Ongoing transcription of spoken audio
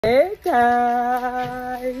Hey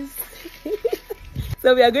guys.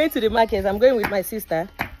 So we are going to the market. I'm going with my sister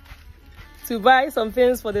to buy some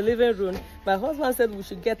things for the living room. My husband said we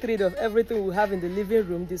should get rid of everything we have in the living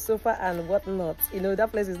room, the sofa and whatnot. You know,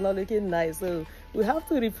 that place is not looking nice, so we have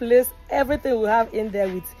to replace everything we have in there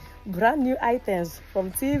with brand new items,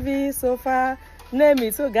 from TV, sofa, name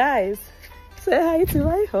it. So guys, say hi to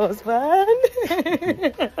my husband.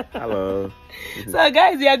 Hello. So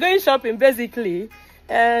guys, we are going shopping basically,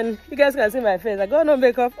 and you guys can see my face. I got no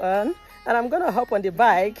makeup on, and I'm gonna hop on the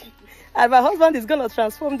bike, and my husband is gonna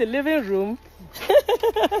transform the living room.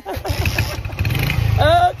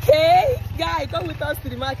 Okay, guys, come with us to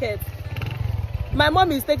the market. My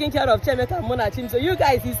mom is taking care of Chemeka and Monachim, so you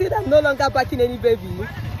guys, you see that I'm no longer backing any baby.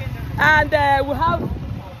 And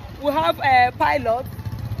we have a pilot.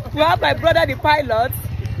 We have my brother, the pilot,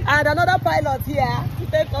 and another pilot here to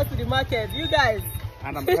take us to the market. You guys.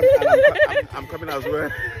 And I'm coming as well.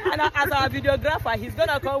 And as our videographer, he's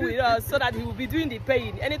gonna come with us so that he will be doing the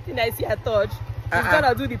paying. Anything I see I touch, he's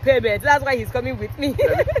gonna do the payment. That's why he's coming with me.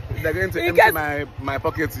 They're going to empty my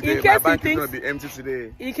pocket today. My bank is gonna be empty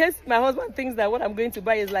today. In case my husband thinks that what I'm going to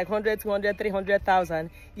buy is like 100, 200, 300,000,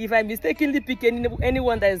 if I mistakenly pick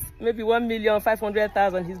anyone that is maybe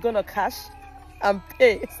 1,500,000, he's gonna cash and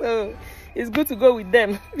pay. So it's good to go with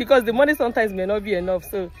them because the money sometimes may not be enough.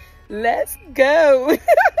 So let's go.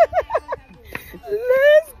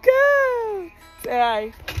 Let's go. Say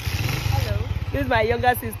hi. Hello. This is my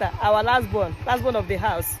younger sister, our last born of the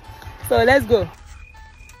house. So let's go.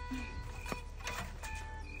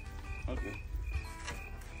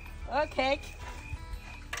 Okay.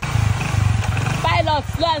 Pilot,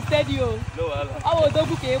 slow and steady. No, I will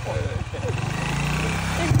double careful.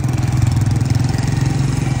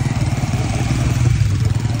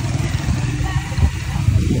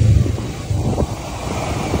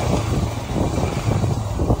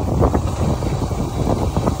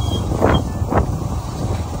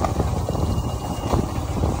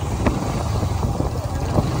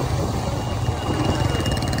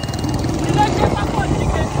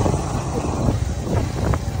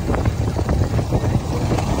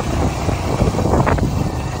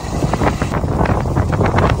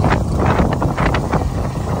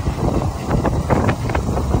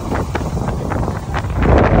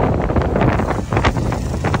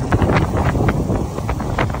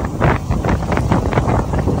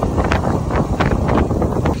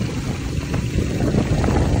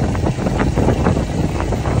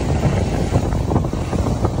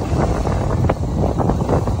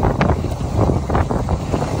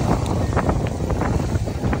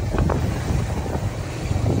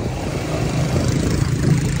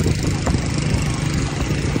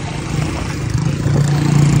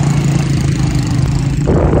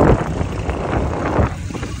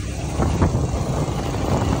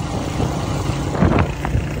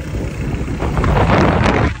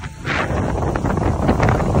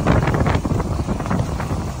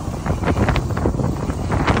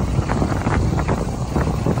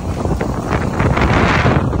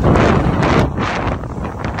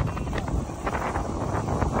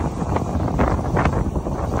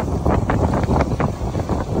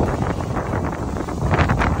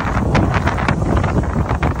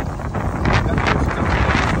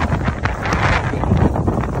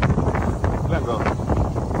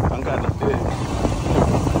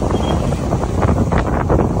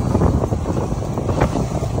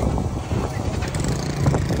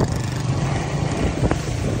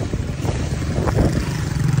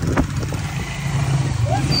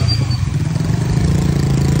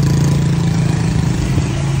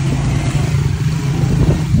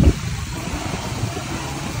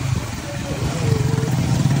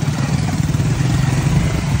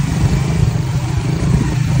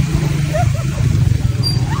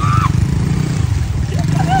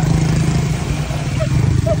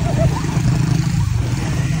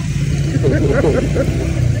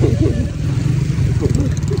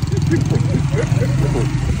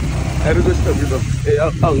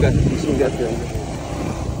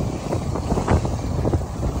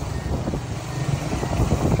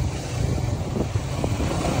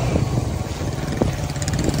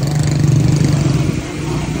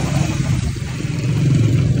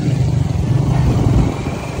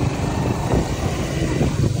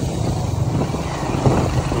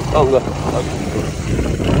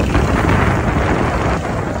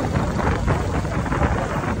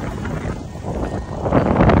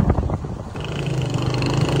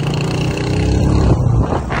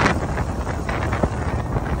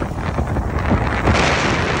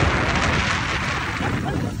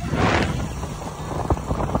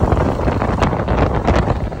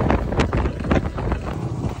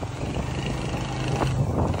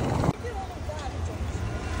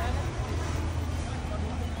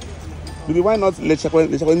 why not let's check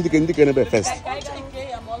first?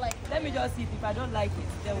 Let me just see it. If I don't like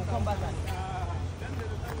it, then we'll come back and.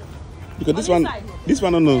 Because this one, no.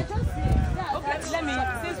 Okay, let me.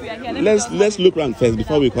 Since we are here, let's look around first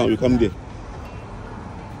before we come there.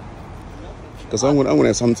 Because I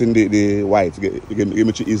want something the white get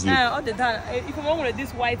me too easily. All the time. If I want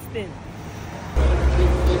this white thing,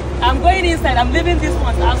 I'm going inside. I'm leaving this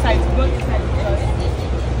one outside to go inside.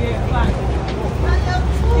 Yeah, fine.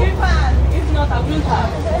 If not, I will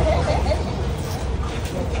have.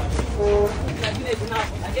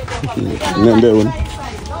 That one.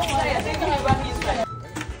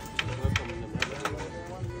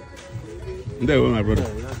 That one, my brother.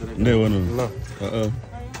 That one. No.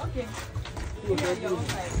 Okay.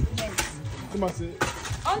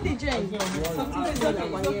 On the drain.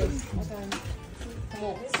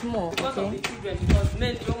 Small. Okay. Because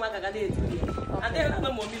men don't want to get it. And then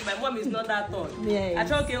my mom is not that tall. Yeah. I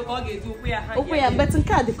try to do okay, but in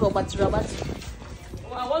card the but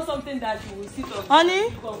I want something that you will sit on. Honey,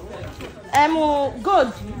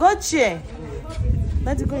 go chair.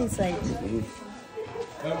 Let's go inside.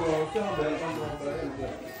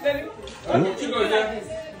 Baby,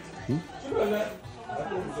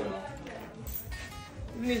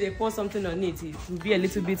 maybe they pour something on it. It will be a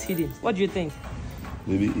little bit hidden. What do you think?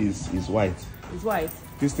 Maybe it's white. It's white.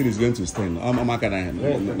 This thing is going to stain. I'm not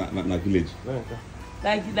village.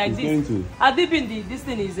 Like it's this. Going to. I think this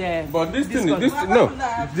thing is. But this thing no.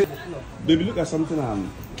 Baby, look at something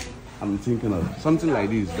I'm thinking of. Something like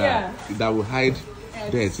this that will hide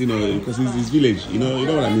dirt, you know, because it's village. You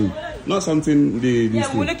know what I mean. Not something we're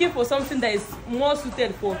looking for something that is more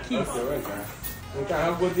suited for kids. We can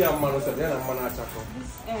have both the man and the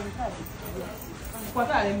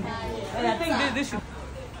man. And I think this should.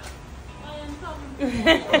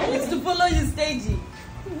 It's to follow you stagey.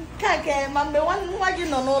 Kake, mama, one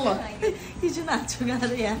wagging on all. He's not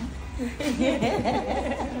together, yeah.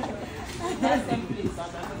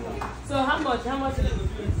 So how much is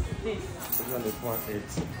this?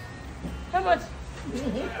 How much?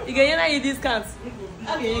 You can get discounts.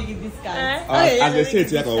 How can you give discounts? As they say,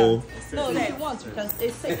 it's like no, if you want, you can stay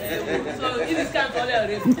safe. So if discounts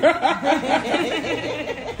already.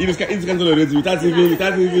 If discounts already, without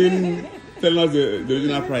even telling us the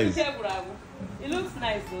original price. It looks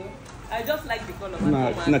nice though. I just like the color.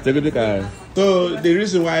 So the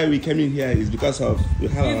reason why we came in here is because we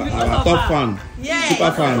have our top fan,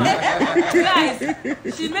 super fan.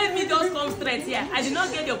 Guys, she made me just come straight here. I did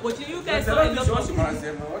not get the opportunity. You guys saw a lot of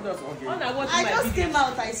I just came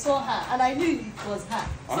out, I saw her, and I knew it was her.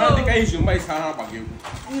 I think I should buy her.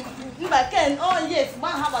 Oh yes,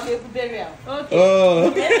 man have a burial. Okay.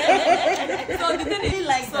 Oh. So the thing is,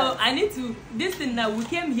 I need to. This thing that we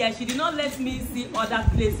came here, she did not let me see other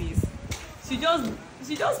places. She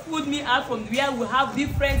just put me out from where we have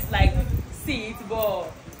different seats,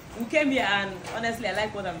 but we came here and honestly I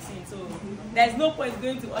like what I'm seeing. So there's no point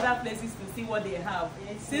going to other places to see what they have.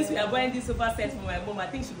 Since we are buying this sofa set for my mom, I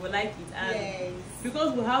think she will like it. And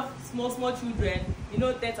because we have small children, you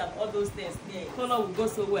know, that and all those things, the color will go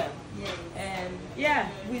so well. And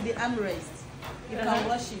with the armrest, you can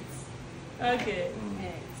wash it. Okay.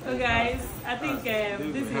 So guys, I think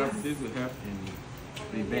this will help in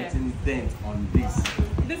preventing dent on this.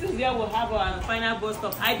 This is where we'll have our final bus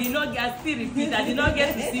stop. I did not get to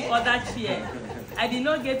see other chairs. I did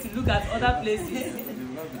not get to look at other places.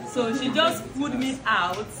 So she just put me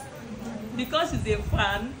out. Because she's a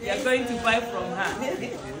fan, we are going to buy from her.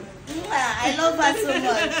 I love her so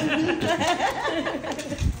much.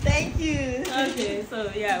 Thank you. Okay,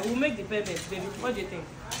 so we'll make the payment, baby. What do you think?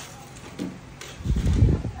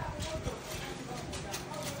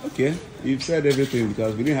 Okay, you've said everything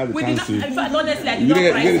because we didn't have the chance to. In fact, honestly, I did not price her.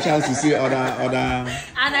 You didn't get a chance to see other. And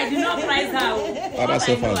I did not price her. Other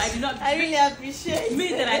sofas. I really appreciate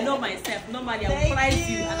me that I know myself. Normally, I will price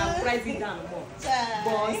you and I'll price it down more.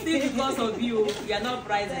 But still, because of you, we are not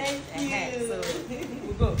pricing. Thank you. So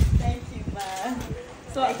we'll go. Thank you, ma.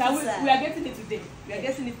 So we are getting it today. We are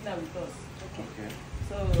getting it now with us. Okay.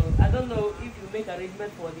 So I don't know if you make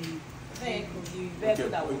arrangement for the vehicle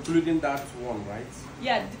that including that one, right?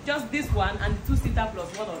 Yeah, just this one and the 2-seater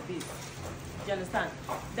plus one of this. Do you understand?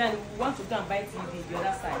 Then we want to go and buy TV the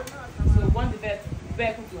other side. So we want the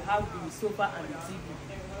vehicle to have the sofa and the TV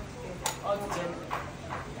all together.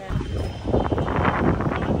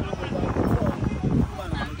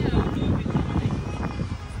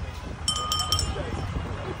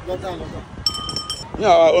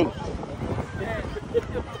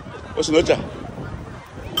 What's the note?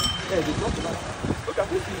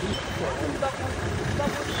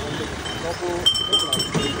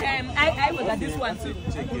 I was at this one too.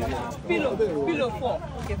 Pillow 4.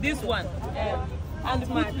 Okay, this one. And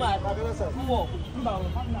mat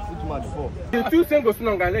 4. The two singles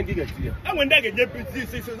no ga len giga tiya. I when that get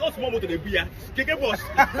this is not small motor the beer. Keke boss.